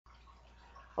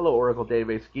Hello Oracle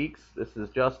Database Geeks, this is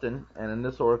Justin, and in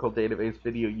this Oracle Database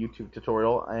video YouTube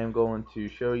tutorial I am going to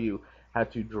show you how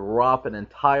to drop an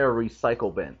entire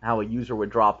recycle bin, how a user would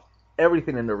drop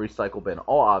everything in the recycle bin,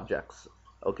 all objects,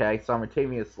 okay,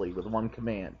 simultaneously with one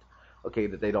command, okay,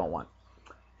 that they don't want.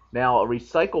 Now a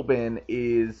recycle bin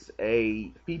is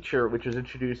a feature which was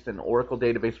introduced in Oracle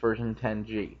Database version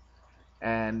 10G,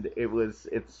 and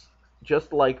it's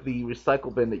just like the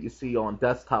recycle bin that you see on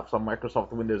desktops on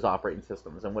Microsoft Windows operating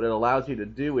systems. And what it allows you to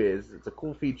do is, it's a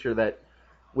cool feature that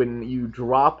when you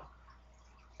drop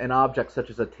an object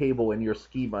such as a table in your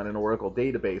schema in an Oracle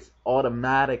database,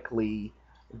 automatically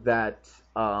that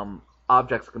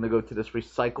object's going to go to this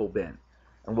recycle bin.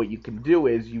 And what you can do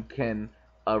is you can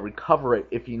recover it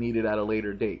if you need it at a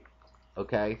later date.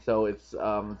 Okay, so it's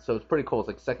pretty cool. It's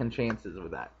like second chances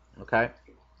with that. Okay.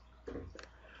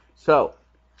 So,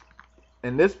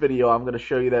 in this video, I'm going to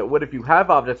show you that what if you have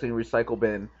objects in your recycle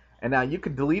bin, and now you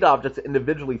can delete objects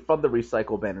individually from the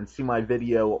recycle bin, and see my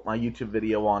video, my YouTube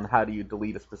video on how do you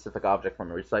delete a specific object from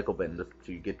the recycle bin, just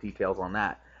to get details on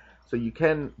that. So you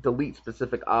can delete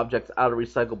specific objects out of the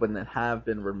recycle bin that have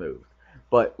been removed.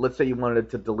 But let's say you wanted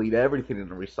to delete everything in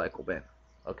the recycle bin,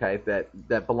 okay,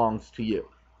 that belongs to you,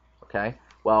 okay?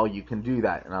 Well, you can do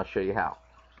that, and I'll show you how.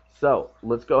 So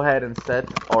let's go ahead and set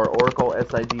our Oracle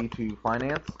SID to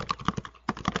finance,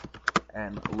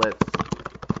 and let's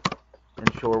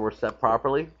ensure we're set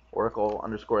properly. Oracle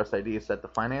underscore SID is set to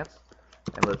finance,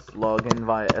 and let's log in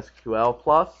via SQL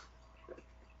plus,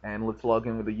 and let's log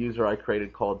in with a user I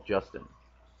created called Justin.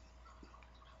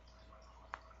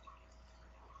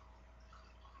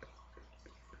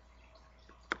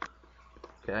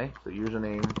 Okay, so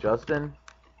username Justin,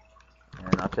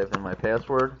 and I'll type in my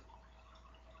password,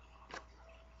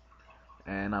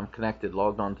 and I'm connected,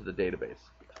 logged on to the database.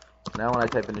 Now when I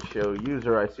type in to show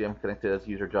user, I see I'm connected as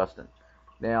user Justin.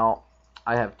 Now,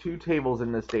 I have two tables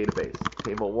in this database.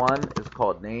 Table 1 is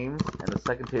called names, and the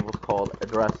second table is called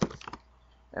addresses.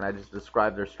 And I just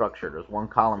described their structure. There's one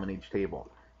column in each table.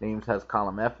 Names has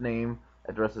column F name,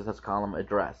 addresses has column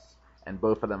address. And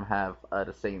both of them have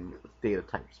the same data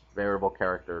types, variable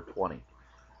character 20.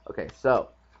 Okay, so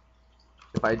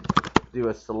if I do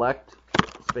a select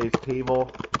space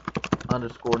table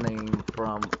underscore name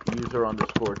from user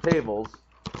underscore tables,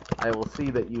 I will see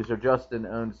that user Justin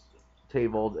owns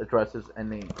tabled addresses and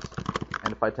names.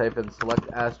 And if I type in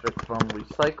select asterisk from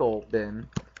recycle bin,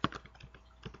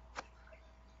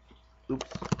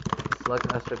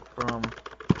 select asterisk from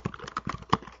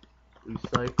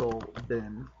recycle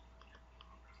bin,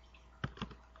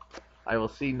 I will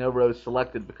see no rows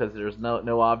selected because there's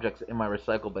no objects in my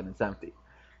recycle bin. It's empty.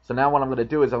 So now what I'm going to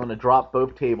do is I'm going to drop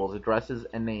both tables, addresses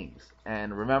and names.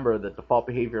 And remember, the default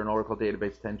behavior in Oracle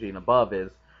Database 10G and above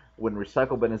is when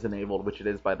recycle bin is enabled, which it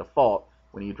is by default,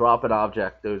 when you drop an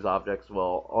object, those objects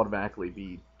will automatically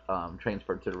be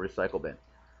transferred to the recycle bin.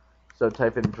 So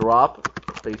type in drop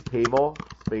space table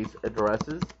space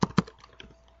addresses,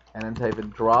 and then type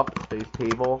in drop space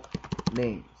table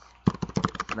names.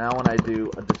 Now when I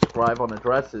do a describe on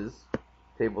addresses,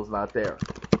 table's not there.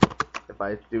 If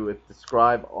I do a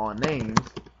describe on names,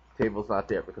 table's not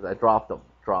there because I dropped them.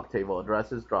 Drop table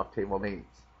addresses, drop table names.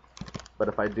 But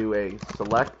if I do a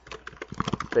select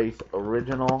space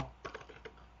original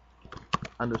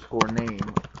underscore name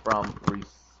from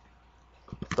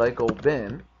recycle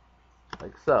bin,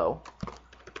 like so,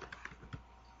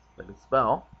 I can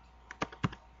spell,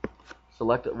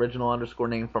 select original underscore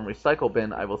name from recycle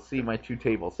bin, I will see my two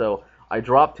tables. So I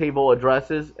drop table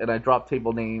addresses and I drop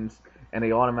table names, and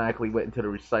they automatically went into the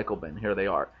recycle bin. Here they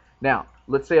are. Now,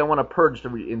 let's say I want to purge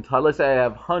let's say I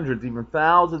have hundreds, even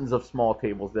thousands of small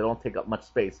tables that don't take up much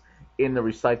space in the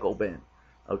recycle bin.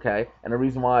 Okay, and the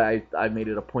reason why I made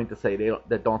it a point to say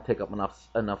that don't take up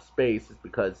enough space is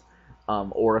because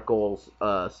Oracle's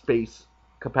space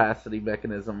capacity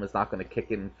mechanism is not going to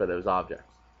kick in for those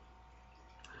objects.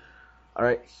 All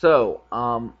right, so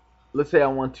let's say I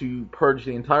want to purge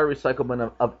the entire recycle bin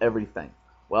of everything.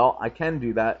 Well, I can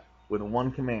do that with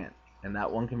one command, and that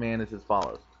one command is as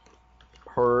follows: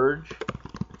 purge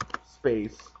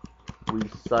space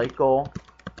recycle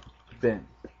bin.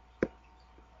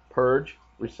 Purge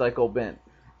recycle bin,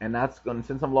 and that's going,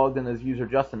 since I'm logged in as user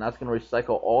Justin, that's going to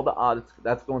recycle all the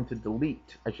that's going to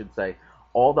delete, I should say,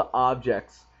 all the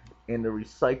objects in the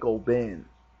recycle bin.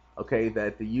 Okay,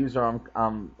 that the user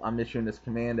I'm issuing this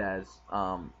command as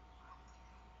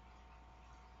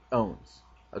owns.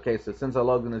 Okay, so since I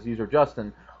logged in as user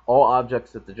Justin, all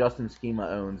objects that the Justin schema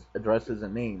owns, addresses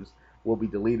and names, will be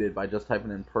deleted by just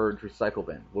typing in purge recycle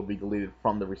bin. Will be deleted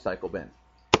from the recycle bin.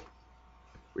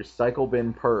 Recycle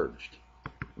bin purged.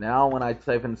 Now when I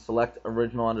type in select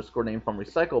original underscore name from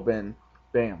recycle bin,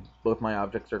 bam, both my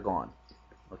objects are gone.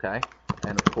 Okay?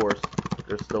 And of course,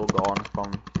 they're still gone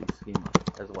from the schema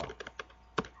as well.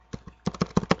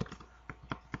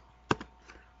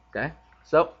 Okay?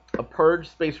 So a purge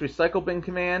space recycle bin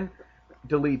command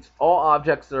deletes all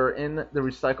objects that are in the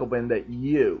recycle bin that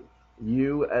you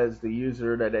as the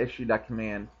user that issued that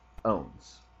command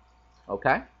owns.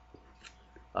 Okay?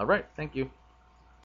 All right, thank you.